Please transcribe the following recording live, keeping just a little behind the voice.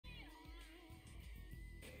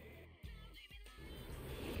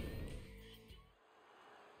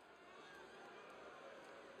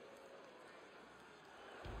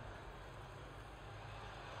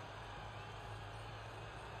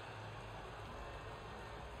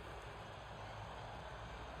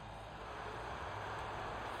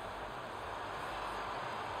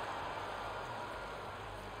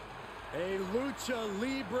Lucha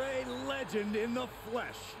Libre legend in the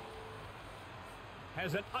flesh.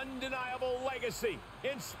 Has an undeniable legacy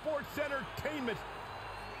in sports entertainment.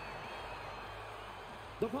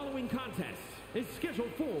 The following contest is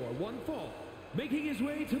scheduled for one fall. Making his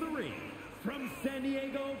way to the ring from San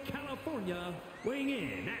Diego, California, weighing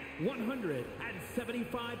in at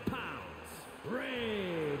 175 pounds,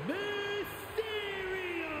 Rey Mysterio!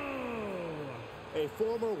 A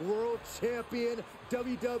former world champion,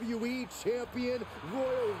 WWE champion,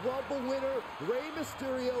 Royal Rumble winner, Rey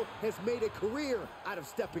Mysterio has made a career out of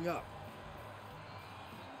stepping up.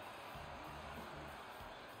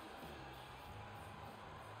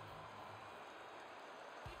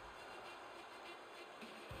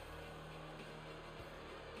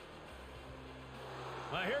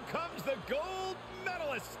 Well, here comes the gold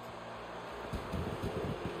medalist.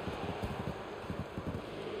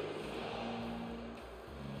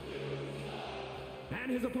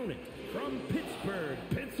 And his opponent from Pittsburgh,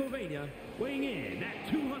 Pennsylvania, weighing in at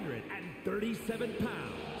 237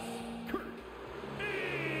 pounds, Kurt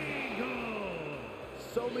Angle.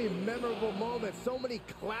 So many memorable moments, so many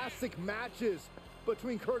classic matches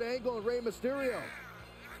between Kurt Angle and Rey Mysterio.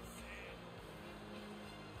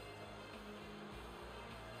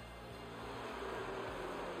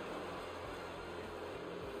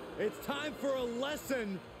 It's time for a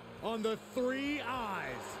lesson on the three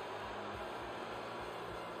eyes.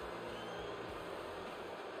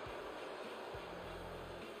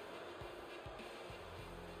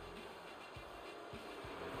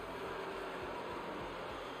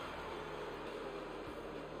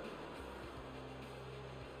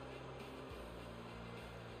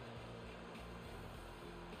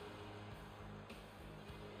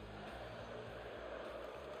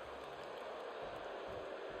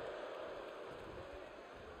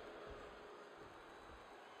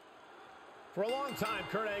 For a long time,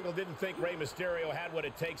 Kurt Angle didn't think Rey Mysterio had what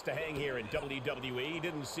it takes to hang here in WWE. He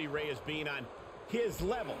didn't see Rey as being on his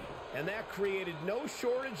level, and that created no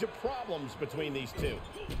shortage of problems between these two.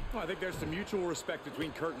 Well, I think there's some mutual respect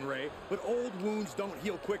between Kurt and Rey, but old wounds don't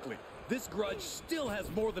heal quickly. This grudge still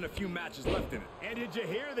has more than a few matches left in it. And did you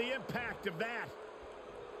hear the impact of that?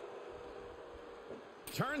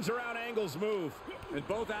 Turns around Angle's move. And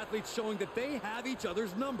both athletes showing that they have each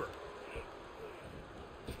other's number.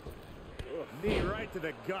 Knee right to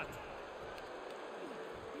the gut.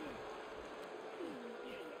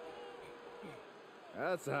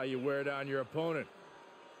 That's how you wear down your opponent.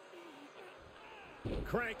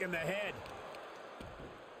 Crank in the head.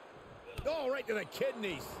 Oh, right to the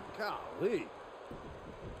kidneys. Golly.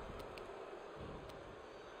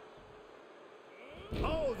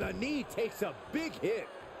 Oh, the knee takes a big hit.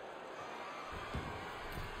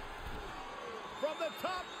 From the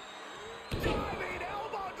top. Diving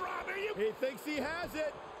elbow drop. He thinks he has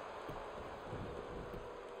it.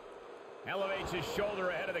 Elevates his shoulder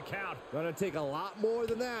ahead of the count. Gonna take a lot more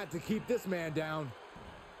than that to keep this man down.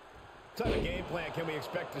 What type of game plan can we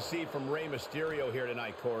expect to see from Rey Mysterio here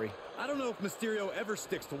tonight, Corey? I don't know if Mysterio ever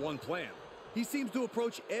sticks to one plan. He seems to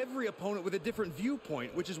approach every opponent with a different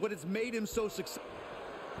viewpoint, which is what has made him so successful.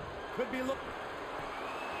 Could be Kurt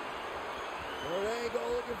Angle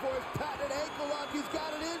looking for his patented ankle lock. He's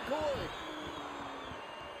got it in, Corey.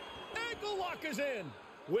 Ankle lock is in.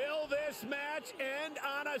 Will this match end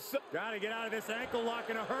on a... Gotta get out of this ankle lock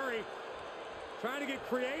in a hurry. Trying to get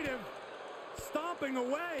creative. Stomping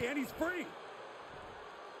away, and he's free.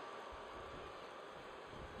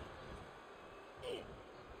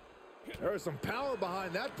 There's some power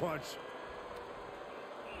behind that punch.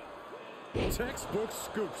 Textbook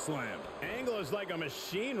scoop slam. Angle is like a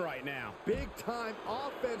machine right now. Big time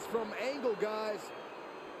offense from Angle, guys.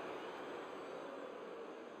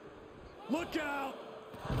 Look out!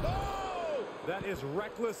 Oh! That is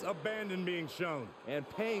reckless abandon being shown. And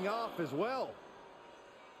paying off as well.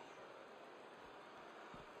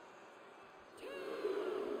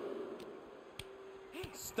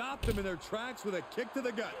 Stopped them in their tracks with a kick to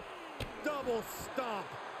the gut. Double stomp.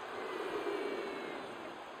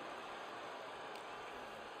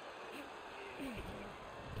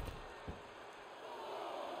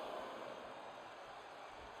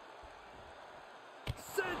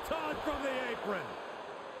 Senton from the apron.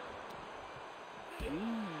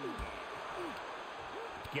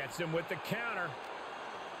 Gets him with the counter.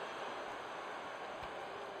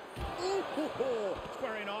 Ooh.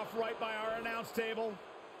 Squaring off right by our announce table.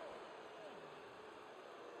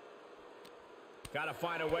 Got to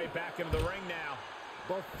find a way back into the ring now.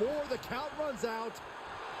 Before the count runs out.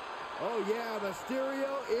 Oh yeah,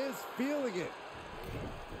 Mysterio is feeling it.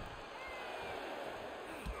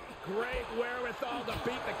 Great wherewithal to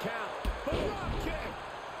beat the count. The drop kick.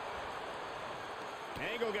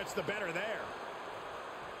 Angle gets the better there.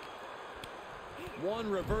 One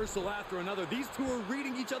reversal after another. These two are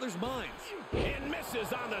reading each other's minds. And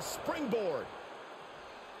misses on the springboard.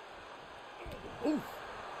 Oof.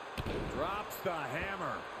 Drops the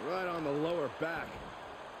hammer. Right on the lower back.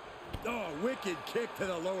 Oh, wicked kick to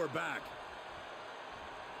the lower back.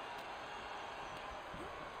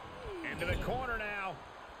 Into the corner now.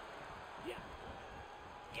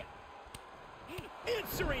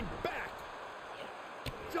 Answering back.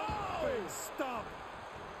 Oh, stop.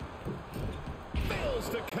 Fails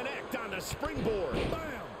to connect on the springboard.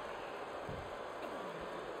 Bam.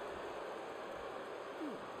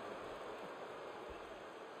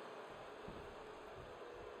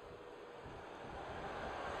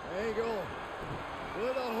 Angle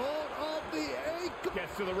with a hold of the ankle.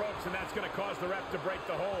 Gets to the ropes, and that's going to cause the ref to break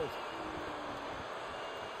the hold.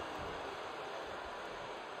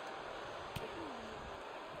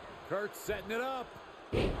 Kurt setting it up.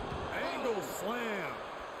 Angle slam.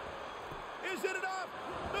 Is it enough?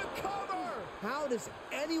 The cover! How does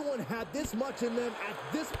anyone have this much in them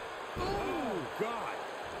at this... Oh, God.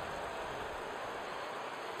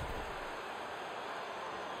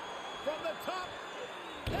 From the top,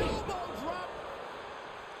 elbow drop.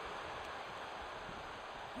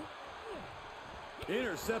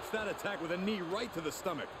 Intercepts that attack with a knee right to the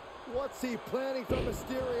stomach. What's he planning for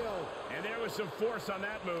Mysterio? And there was some force on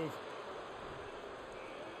that move.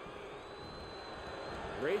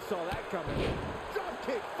 Ray saw that coming. Drop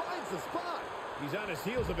kick finds the spot. He's on his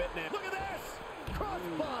heels a bit now. Look at this!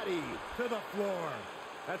 Crossbody To the floor.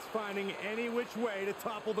 That's finding any which way to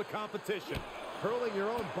topple the competition. hurling your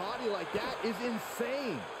own body like that is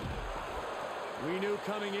insane. We knew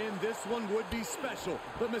coming in this one would be special,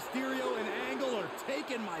 but Mysterio and Angle are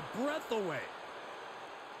taking my breath away.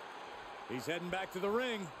 He's heading back to the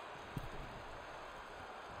ring.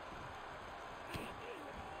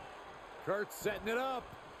 Kurt setting it up.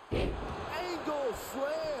 Angle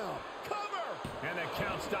slam. Cover! And the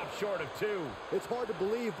count stopped short of 2. It's hard to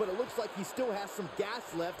believe, but it looks like he still has some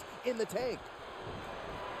gas left in the tank.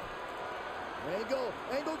 Angle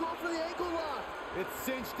going for the ankle lock. It's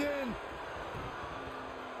cinched in.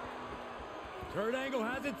 Kurt Angle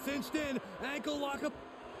has it cinched in. Ankle lock up.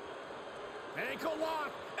 Ankle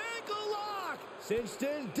lock! Ankle lock! Cinched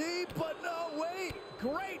in deep, but no, wait.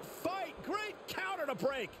 Great fight! Great counter to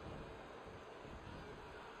break!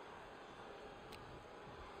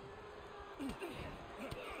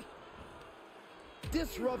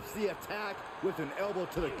 Disrupts the attack with an elbow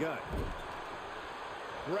to the gut.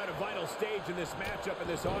 We're at a vital stage in this matchup, and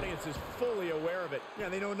this audience is fully aware of it. Yeah,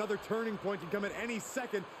 they know another turning point can come at any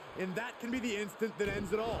second, and that can be the instant that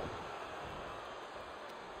ends it all.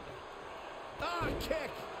 Ah,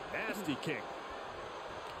 kick! Nasty kick.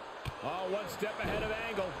 Oh, one step ahead of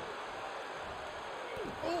Angle.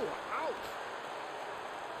 Oh, ouch.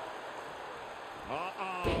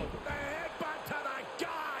 Uh-oh. The headbutt to the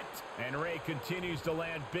gut! And Ray continues to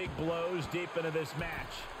land big blows deep into this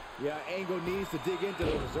match. Yeah, Angle needs to dig into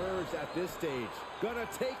the reserves at this stage. Gonna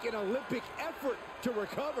take an Olympic effort to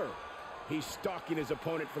recover. He's stalking his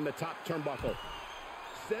opponent from the top turnbuckle.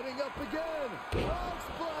 Setting up again. Frog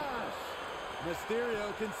splash.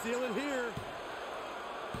 Mysterio can seal it here.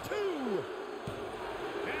 2.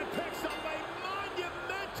 And picks up a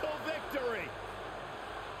monumental victory.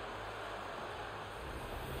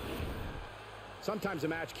 Sometimes a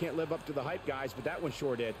match can't live up to the hype, guys, but that one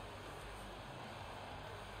sure did.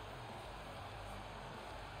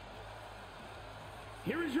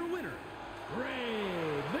 Here is your winner,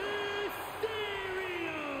 Rey Mysterio!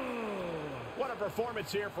 What a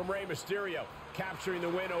performance here from Rey Mysterio, capturing the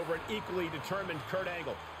win over an equally determined Kurt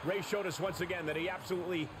Angle. Ray showed us once again that he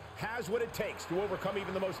absolutely has what it takes to overcome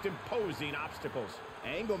even the most imposing obstacles.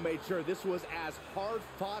 Angle made sure this was as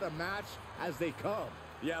hard-fought a match as they come.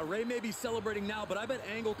 Yeah, Ray may be celebrating now, but I bet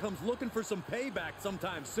Angle comes looking for some payback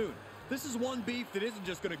sometime soon. This is one beef that isn't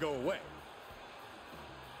just going to go away.